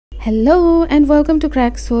Hello and welcome to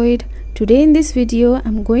Craxoid. Today in this video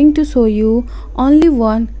I'm going to show you only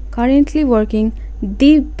one currently working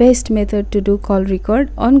the best method to do call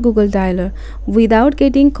record on Google Dialer without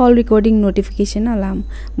getting call recording notification alarm,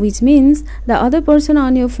 which means the other person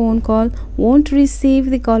on your phone call won't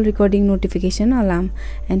receive the call recording notification alarm.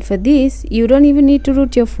 And for this you don't even need to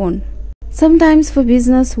root your phone. Sometimes for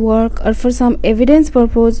business, work, or for some evidence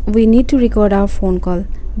purpose we need to record our phone call.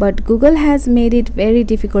 But Google has made it very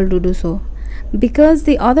difficult to do so because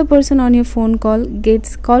the other person on your phone call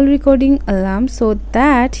gets call recording alarm so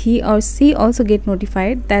that he or she also get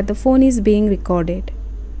notified that the phone is being recorded.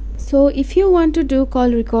 So if you want to do call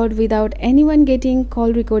record without anyone getting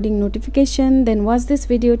call recording notification, then watch this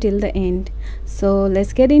video till the end. So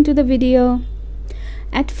let's get into the video.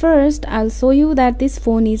 At first I'll show you that this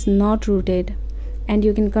phone is not rooted. And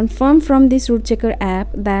you can confirm from this root checker app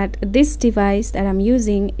that this device that I'm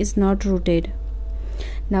using is not rooted.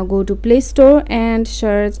 Now go to Play Store and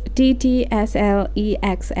search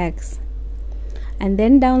TWRP and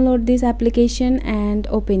then download this application and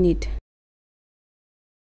open it.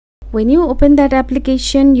 When you open that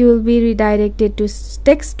application, you will be redirected to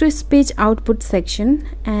text-to-speech output section,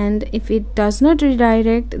 and if it does not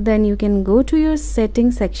redirect, then you can go to your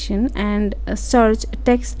settings section and search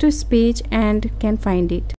text-to-speech and can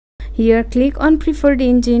find it. Here click on preferred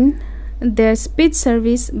engine. Their speech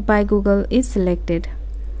service by Google is selected.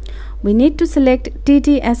 We need to select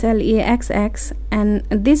TWRP and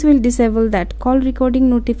this will disable that call recording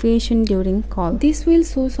notification during call. This will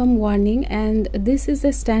show some warning, and this is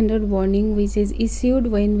a standard warning which is issued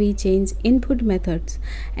when we change input methods.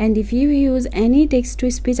 And if you use any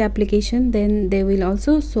text-to-speech application, then they will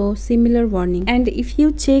also show similar warning. And if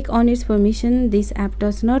you check on its permission, this app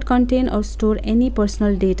does not contain or store any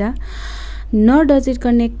personal data, nor does it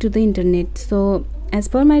connect to the internet. So as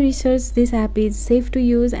per my research, this app is safe to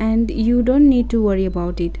use and you don't need to worry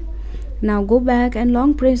about it. Now go back and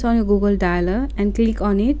long press on your Google Dialer and click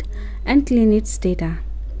on it and clean its data.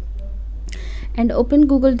 And open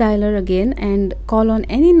Google Dialer again and call on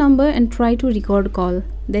any number and try to record call.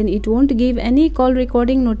 Then it won't give any call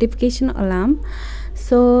recording notification alarm.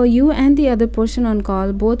 So you and the other person on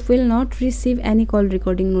call both will not receive any call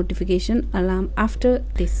recording notification alarm after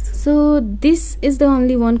this. So this is the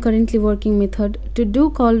only one currently working method to do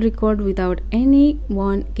call record without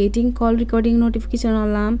anyone getting call recording notification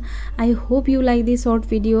alarm. I hope you like this short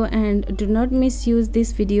video and do not misuse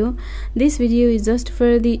this video. This video is just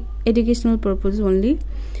for the educational purpose only.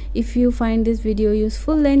 If you find this video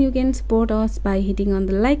useful, then you can support us by hitting on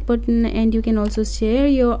the like button, and you can also share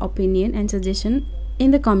your opinion and suggestion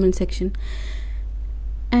in the comment section.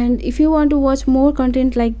 And if you want to watch more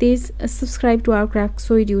content like this, subscribe to our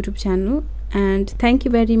Craxoid YouTube channel. And thank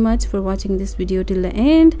you very much for watching this video till the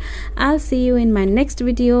end. I'll see you in my next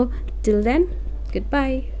video. Till then,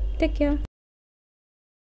 goodbye, take care.